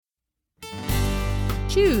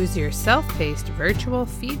Choose your self-paced virtual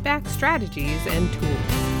feedback strategies and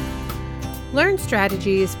tools. Learn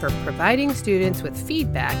strategies for providing students with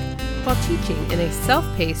feedback while teaching in a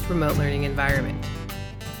self-paced remote learning environment.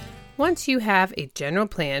 Once you have a general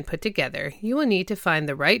plan put together, you will need to find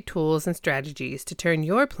the right tools and strategies to turn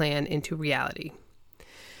your plan into reality.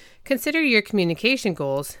 Consider your communication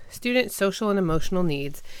goals, student social and emotional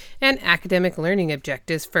needs, and academic learning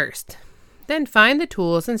objectives first. Then find the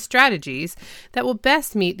tools and strategies that will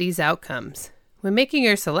best meet these outcomes. When making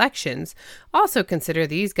your selections, also consider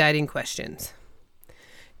these guiding questions.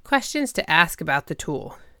 Questions to ask about the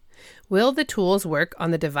tool. Will the tools work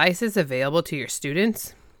on the devices available to your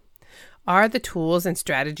students? Are the tools and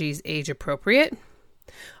strategies age appropriate?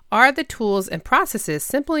 Are the tools and processes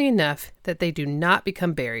simple enough that they do not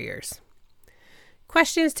become barriers?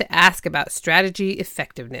 Questions to ask about strategy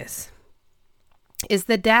effectiveness. Is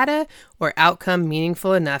the data or outcome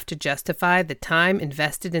meaningful enough to justify the time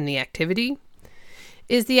invested in the activity?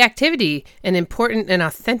 Is the activity an important and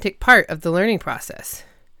authentic part of the learning process?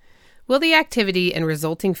 Will the activity and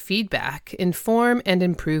resulting feedback inform and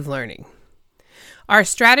improve learning? Are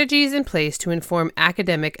strategies in place to inform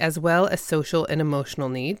academic as well as social and emotional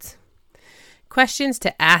needs? Questions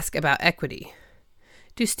to ask about equity.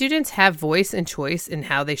 Do students have voice and choice in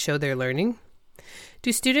how they show their learning?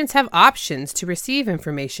 Do students have options to receive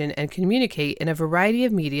information and communicate in a variety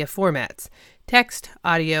of media formats: text,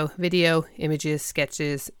 audio, video, images,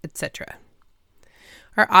 sketches, etc.?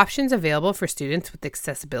 Are options available for students with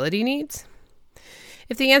accessibility needs?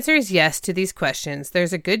 If the answer is yes to these questions,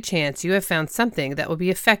 there's a good chance you have found something that will be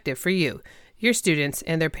effective for you, your students,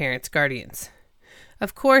 and their parents, guardians.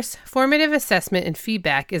 Of course, formative assessment and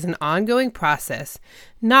feedback is an ongoing process,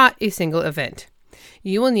 not a single event.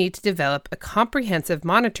 You will need to develop a comprehensive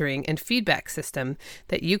monitoring and feedback system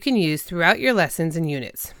that you can use throughout your lessons and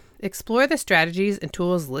units. Explore the strategies and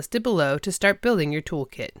tools listed below to start building your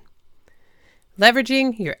toolkit.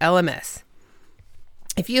 Leveraging your LMS.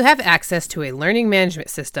 If you have access to a learning management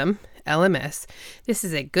system, LMS, this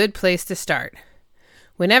is a good place to start.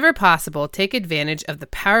 Whenever possible, take advantage of the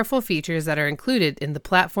powerful features that are included in the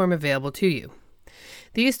platform available to you.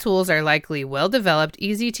 These tools are likely well-developed,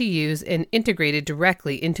 easy to use, and integrated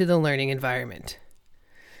directly into the learning environment.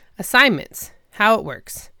 Assignments. How it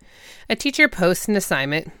works. A teacher posts an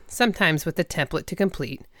assignment, sometimes with a template to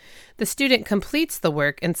complete. The student completes the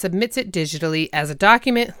work and submits it digitally as a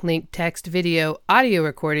document, link, text, video, audio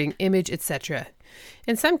recording, image, etc.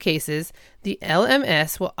 In some cases, the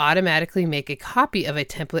LMS will automatically make a copy of a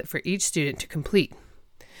template for each student to complete.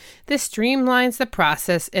 This streamlines the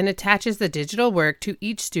process and attaches the digital work to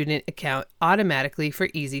each student account automatically for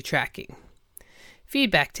easy tracking.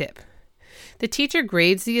 Feedback tip. The teacher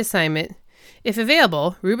grades the assignment. If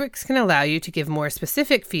available, rubrics can allow you to give more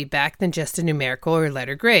specific feedback than just a numerical or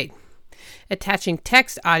letter grade. Attaching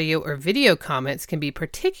text, audio, or video comments can be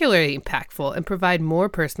particularly impactful and provide more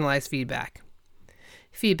personalized feedback.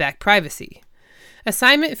 Feedback privacy.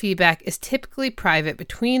 Assignment feedback is typically private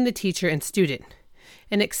between the teacher and student.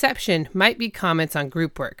 An exception might be comments on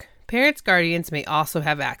group work. Parents, guardians may also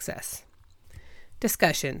have access.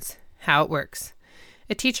 Discussions. How it works.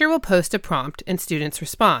 A teacher will post a prompt and students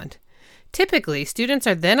respond. Typically, students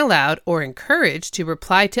are then allowed or encouraged to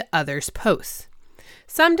reply to others' posts.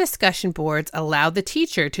 Some discussion boards allow the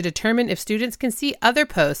teacher to determine if students can see other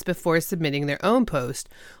posts before submitting their own post,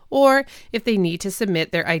 or if they need to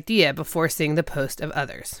submit their idea before seeing the post of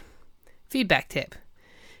others. Feedback tip.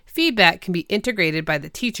 Feedback can be integrated by the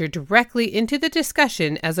teacher directly into the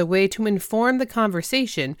discussion as a way to inform the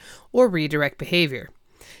conversation or redirect behavior.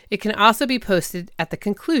 It can also be posted at the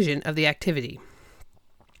conclusion of the activity.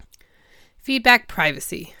 Feedback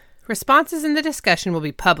privacy. Responses in the discussion will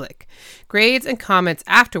be public. Grades and comments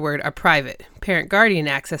afterward are private. Parent-guardian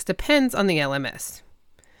access depends on the LMS.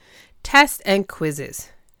 Tests and quizzes.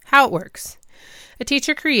 How it works. A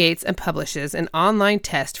teacher creates and publishes an online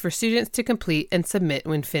test for students to complete and submit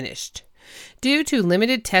when finished. Due to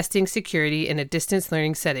limited testing security in a distance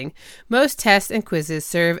learning setting, most tests and quizzes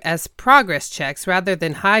serve as progress checks rather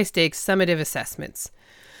than high-stakes summative assessments.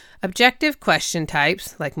 Objective question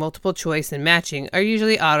types, like multiple choice and matching, are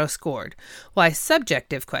usually auto-scored, while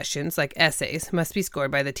subjective questions, like essays, must be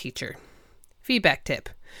scored by the teacher. Feedback tip.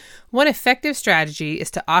 One effective strategy is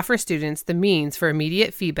to offer students the means for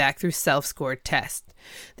immediate feedback through self-scored tests.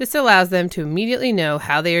 This allows them to immediately know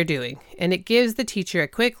how they are doing, and it gives the teacher a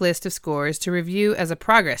quick list of scores to review as a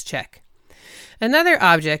progress check. Another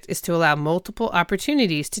object is to allow multiple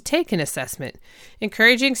opportunities to take an assessment,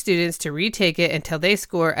 encouraging students to retake it until they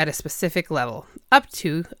score at a specific level, up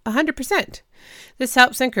to 100%. This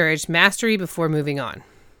helps encourage mastery before moving on.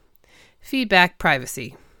 Feedback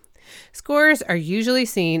privacy. Scores are usually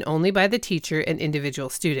seen only by the teacher and individual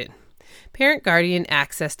student. Parent-guardian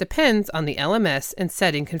access depends on the LMS and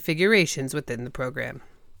setting configurations within the program.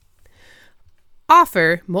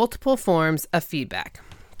 Offer multiple forms of feedback.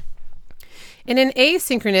 In an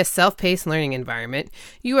asynchronous self-paced learning environment,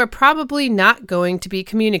 you are probably not going to be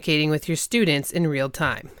communicating with your students in real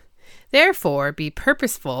time. Therefore, be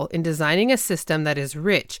purposeful in designing a system that is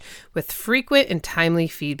rich with frequent and timely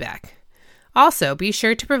feedback. Also, be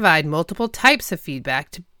sure to provide multiple types of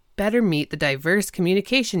feedback to better meet the diverse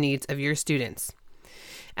communication needs of your students.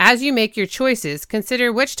 As you make your choices,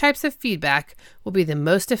 consider which types of feedback will be the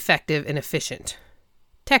most effective and efficient.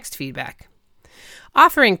 Text feedback.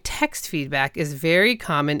 Offering text feedback is very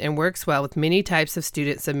common and works well with many types of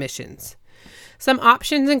student submissions. Some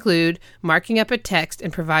options include marking up a text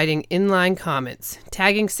and providing inline comments,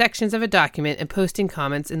 tagging sections of a document and posting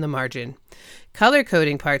comments in the margin, color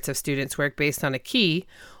coding parts of students' work based on a key,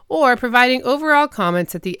 or providing overall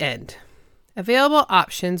comments at the end. Available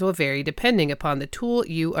options will vary depending upon the tool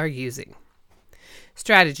you are using.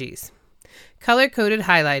 Strategies. Color-coded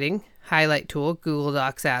highlighting, highlight tool, Google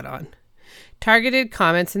Docs add-on. Targeted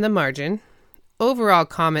comments in the margin, overall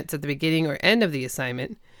comments at the beginning or end of the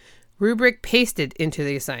assignment, rubric pasted into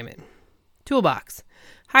the assignment. Toolbox,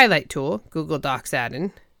 highlight tool, Google Docs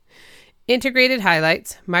add-in, integrated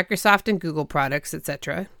highlights, Microsoft and Google products,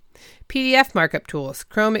 etc., PDF markup tools,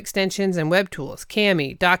 Chrome extensions and web tools,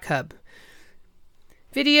 Kami, DocHub.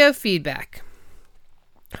 Video feedback.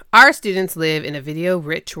 Our students live in a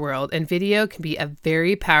video-rich world, and video can be a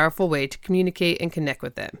very powerful way to communicate and connect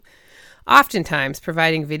with them. Oftentimes,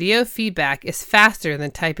 providing video feedback is faster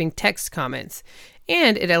than typing text comments,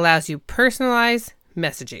 and it allows you personalized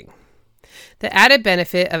messaging. The added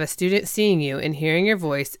benefit of a student seeing you and hearing your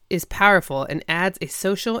voice is powerful and adds a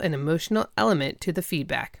social and emotional element to the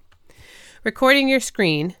feedback. Recording your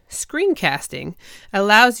screen, screencasting,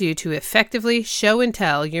 allows you to effectively show and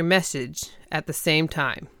tell your message at the same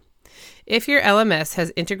time. If your LMS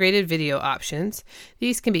has integrated video options,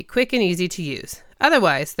 these can be quick and easy to use.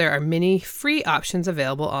 Otherwise, there are many free options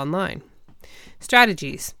available online.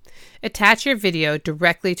 Strategies. Attach your video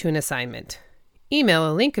directly to an assignment.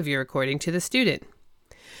 Email a link of your recording to the student.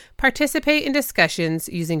 Participate in discussions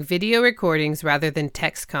using video recordings rather than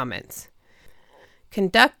text comments.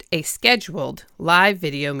 Conduct a scheduled live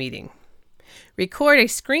video meeting. Record a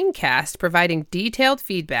screencast providing detailed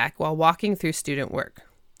feedback while walking through student work.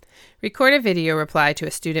 Record a video reply to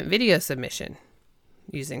a student video submission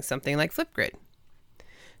using something like Flipgrid.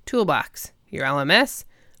 Toolbox, your LMS,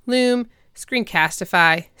 Loom,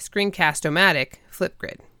 Screencastify, Screencast-O-Matic,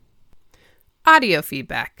 Flipgrid. Audio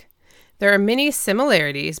feedback. There are many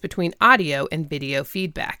similarities between audio and video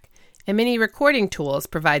feedback, and many recording tools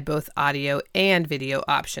provide both audio and video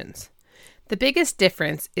options. The biggest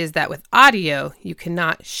difference is that with audio, you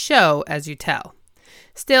cannot show as you tell.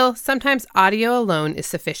 Still, sometimes audio alone is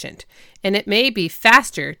sufficient, and it may be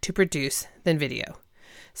faster to produce than video.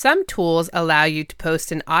 Some tools allow you to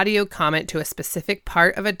post an audio comment to a specific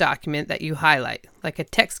part of a document that you highlight, like a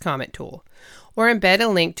text comment tool, or embed a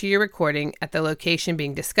link to your recording at the location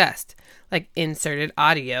being discussed, like inserted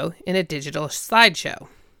audio in a digital slideshow.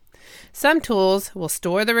 Some tools will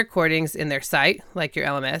store the recordings in their site, like your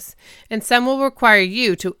LMS, and some will require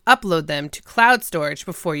you to upload them to cloud storage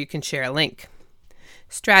before you can share a link.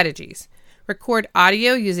 Strategies. Record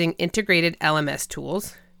audio using integrated LMS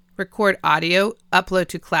tools. Record audio, upload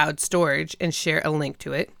to cloud storage, and share a link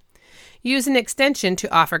to it. Use an extension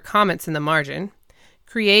to offer comments in the margin.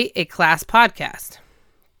 Create a class podcast.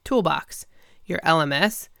 Toolbox. Your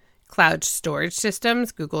LMS. Cloud storage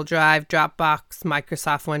systems, Google Drive, Dropbox,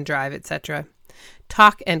 Microsoft OneDrive, etc.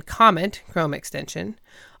 Talk and comment, Chrome extension.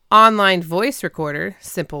 Online voice recorder,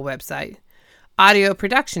 simple website. Audio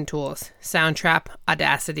production tools, Soundtrap,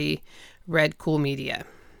 Audacity, Red Cool Media.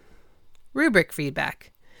 Rubric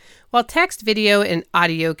feedback. While text, video, and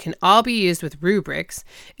audio can all be used with rubrics,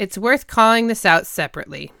 it's worth calling this out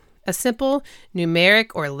separately. A simple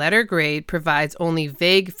numeric or letter grade provides only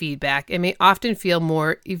vague feedback and may often feel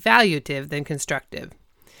more evaluative than constructive.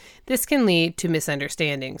 This can lead to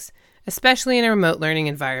misunderstandings, especially in a remote learning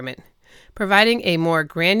environment. Providing a more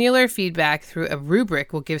granular feedback through a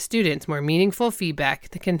rubric will give students more meaningful feedback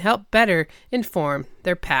that can help better inform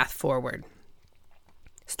their path forward.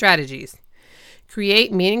 Strategies.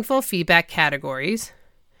 Create meaningful feedback categories.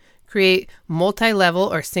 Create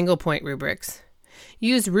multi-level or single-point rubrics.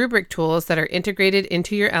 Use rubric tools that are integrated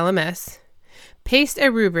into your LMS. Paste a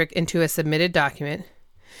rubric into a submitted document.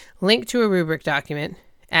 Link to a rubric document.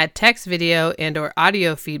 Add text, video, and/or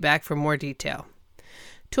audio feedback for more detail.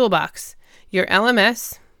 Toolbox. Your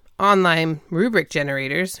LMS, online rubric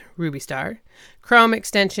generators, RubyStar, Chrome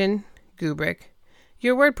extension, Gubrick,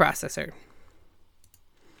 your word processor.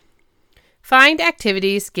 Find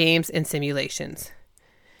activities, games, and simulations.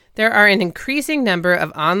 There are an increasing number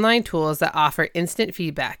of online tools that offer instant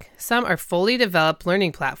feedback. Some are fully developed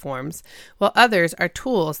learning platforms, while others are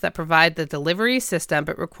tools that provide the delivery system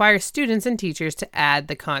but require students and teachers to add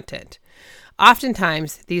the content.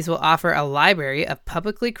 Oftentimes, these will offer a library of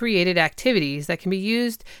publicly created activities that can be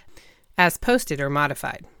used as posted or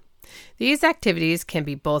modified. These activities can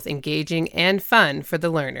be both engaging and fun for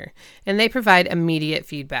the learner, and they provide immediate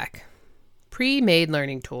feedback. Pre-made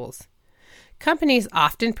learning tools. Companies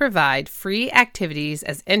often provide free activities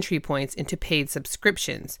as entry points into paid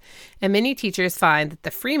subscriptions, and many teachers find that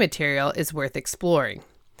the free material is worth exploring.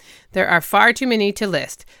 There are far too many to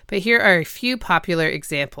list, but here are a few popular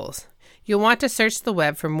examples. You'll want to search the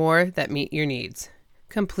web for more that meet your needs.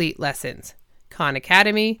 Complete lessons. Khan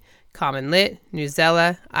Academy, Common Lit,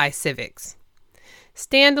 Newsela, iCivics.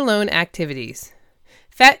 Standalone activities.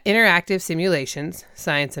 PhET Interactive Simulations,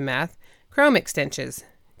 Science and Math, Chrome extensions,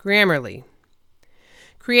 Grammarly.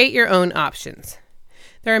 Create your own options.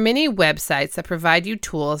 There are many websites that provide you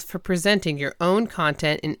tools for presenting your own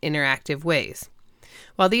content in interactive ways.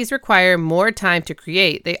 While these require more time to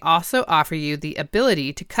create, they also offer you the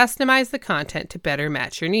ability to customize the content to better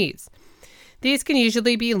match your needs. These can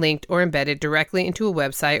usually be linked or embedded directly into a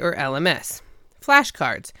website or LMS.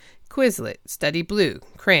 Flashcards, Quizlet, Study Blue,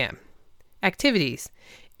 Cram. Activities,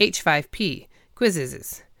 H5P,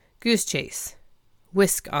 Quizzes, Goose Chase,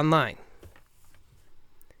 Whisk Online.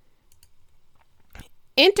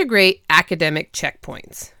 Integrate academic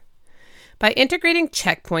checkpoints. By integrating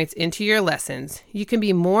checkpoints into your lessons, you can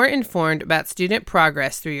be more informed about student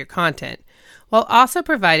progress through your content, while also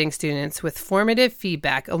providing students with formative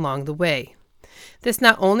feedback along the way. This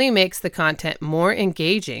not only makes the content more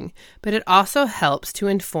engaging, but it also helps to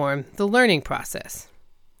inform the learning process.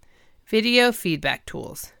 Video feedback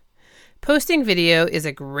tools. Posting video is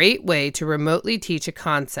a great way to remotely teach a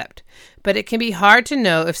concept, but it can be hard to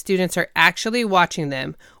know if students are actually watching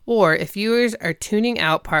them or if viewers are tuning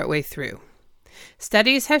out partway through.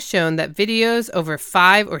 Studies have shown that videos over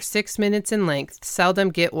 5 or 6 minutes in length seldom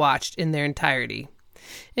get watched in their entirety.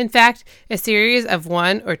 In fact, a series of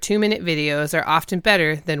 1 or 2 minute videos are often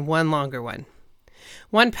better than one longer one.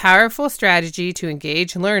 One powerful strategy to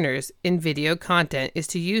engage learners in video content is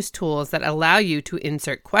to use tools that allow you to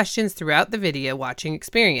insert questions throughout the video watching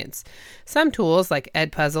experience. Some tools, like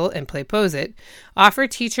Edpuzzle and PlayPosit, offer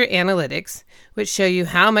teacher analytics, which show you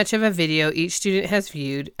how much of a video each student has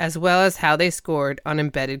viewed, as well as how they scored on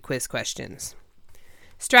embedded quiz questions.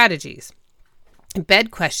 Strategies.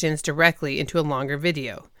 Embed questions directly into a longer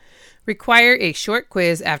video. Require a short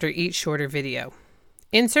quiz after each shorter video.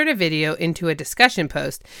 Insert a video into a discussion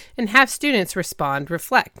post and have students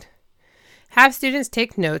reflect. Have students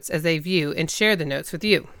take notes as they view and share the notes with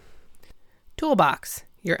you. Toolbox,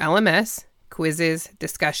 your LMS, quizzes,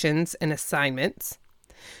 discussions, and assignments.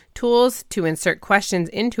 Tools to insert questions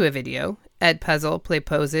into a video, Edpuzzle,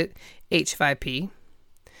 PlayPosit, H5P.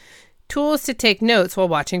 Tools to take notes while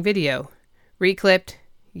watching video, Reclipped,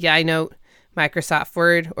 YiNote, Microsoft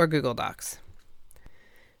Word, or Google Docs.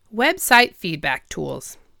 Website feedback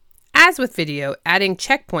tools. As with video, adding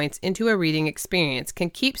checkpoints into a reading experience can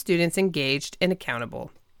keep students engaged and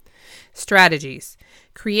accountable. Strategies.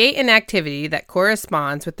 Create an activity that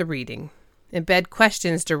corresponds with the reading. Embed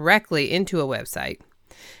questions directly into a website.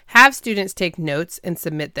 Have students take notes and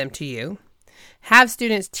submit them to you. Have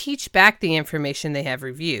students teach back the information they have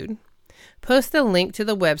reviewed. Post the link to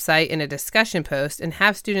the website in a discussion post and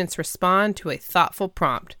have students respond to a thoughtful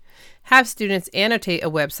prompt. Have students annotate a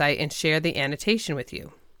website and share the annotation with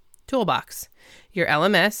you. Toolbox, your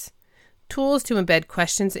LMS, tools to embed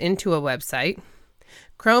questions into a website,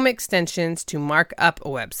 Chrome extensions to mark up a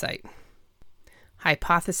website,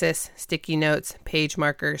 Hypothesis, sticky notes, page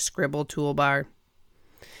marker, Scribble toolbar.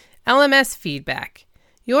 LMS feedback.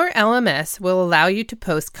 Your LMS will allow you to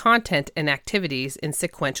post content and activities in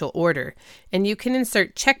sequential order, and you can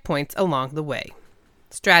insert checkpoints along the way.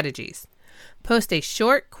 Strategies. Post a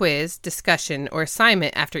short quiz, discussion, or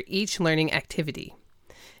assignment after each learning activity.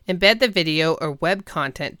 Embed the video or web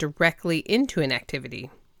content directly into an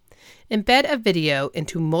activity. Embed a video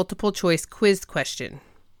into multiple choice quiz question.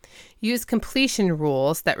 Use completion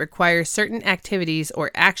rules that require certain activities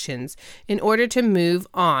or actions in order to move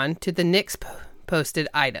on to the next posted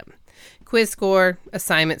item. Quiz score,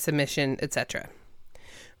 assignment submission, etc.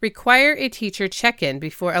 Require a teacher check-in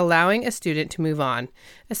before allowing a student to move on,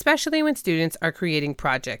 especially when students are creating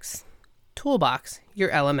projects. Toolbox, your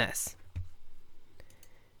LMS.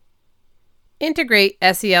 Integrate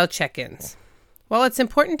SEL check-ins. While it's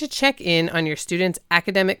important to check in on your students'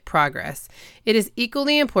 academic progress, it is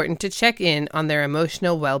equally important to check in on their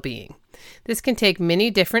emotional well-being. This can take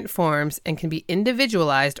many different forms and can be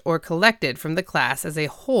individualized or collected from the class as a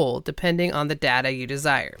whole depending on the data you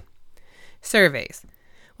desire. Surveys.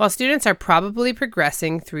 While students are probably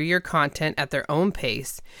progressing through your content at their own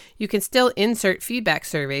pace, you can still insert feedback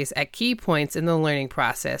surveys at key points in the learning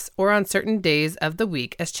process or on certain days of the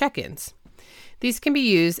week as check-ins. These can be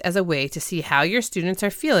used as a way to see how your students are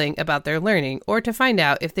feeling about their learning or to find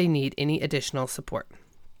out if they need any additional support.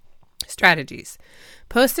 Strategies.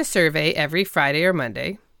 Post a survey every Friday or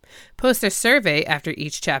Monday. Post a survey after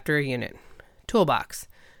each chapter or unit. Toolbox.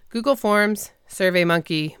 Google Forms,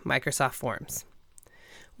 SurveyMonkey, Microsoft Forms.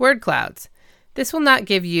 Word clouds. This will not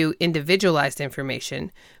give you individualized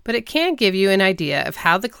information, but it can give you an idea of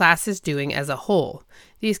how the class is doing as a whole.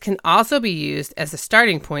 These can also be used as a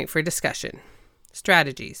starting point for discussion.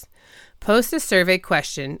 Strategies. Post a survey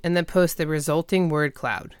question and then post the resulting word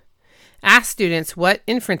cloud. Ask students what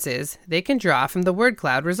inferences they can draw from the word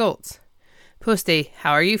cloud results. Post a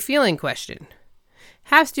 "How are you feeling?" question.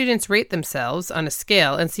 Have students rate themselves on a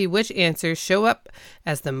scale and see which answers show up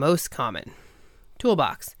as the most common.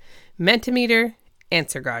 Toolbox. Mentimeter,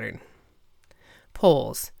 Answer Garden.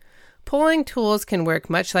 Polls. Polling tools can work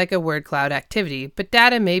much like a word cloud activity, but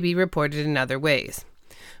data may be reported in other ways.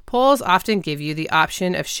 Polls often give you the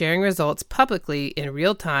option of sharing results publicly in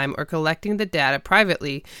real time or collecting the data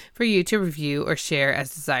privately for you to review or share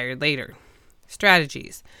as desired later.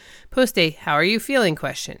 Strategies. Post a "How are you feeling?"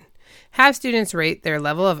 question. Have students rate their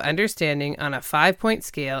level of understanding on a 5-point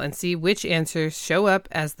scale and see which answers show up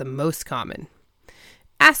as the most common.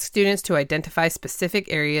 Ask students to identify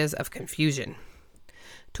specific areas of confusion.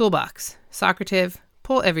 Toolbox. Socrative,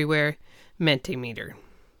 Poll Everywhere, Mentimeter.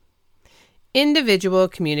 Individual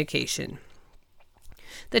communication.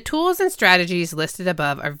 The tools and strategies listed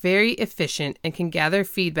above are very efficient and can gather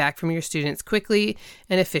feedback from your students quickly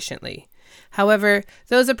and efficiently. However,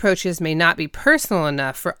 those approaches may not be personal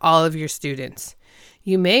enough for all of your students.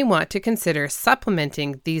 You may want to consider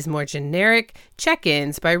supplementing these more generic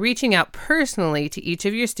check-ins by reaching out personally to each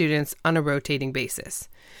of your students on a rotating basis.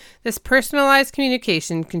 This personalized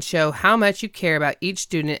communication can show how much you care about each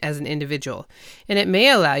student as an individual, and it may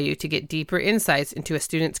allow you to get deeper insights into a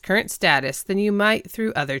student's current status than you might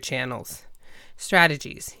through other channels.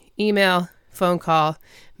 Strategies: email, phone call,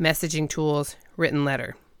 messaging tools, written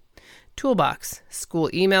letter. Toolbox,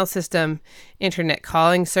 school email system, internet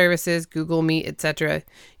calling services, Google Meet, etc.,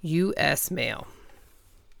 U.S. mail.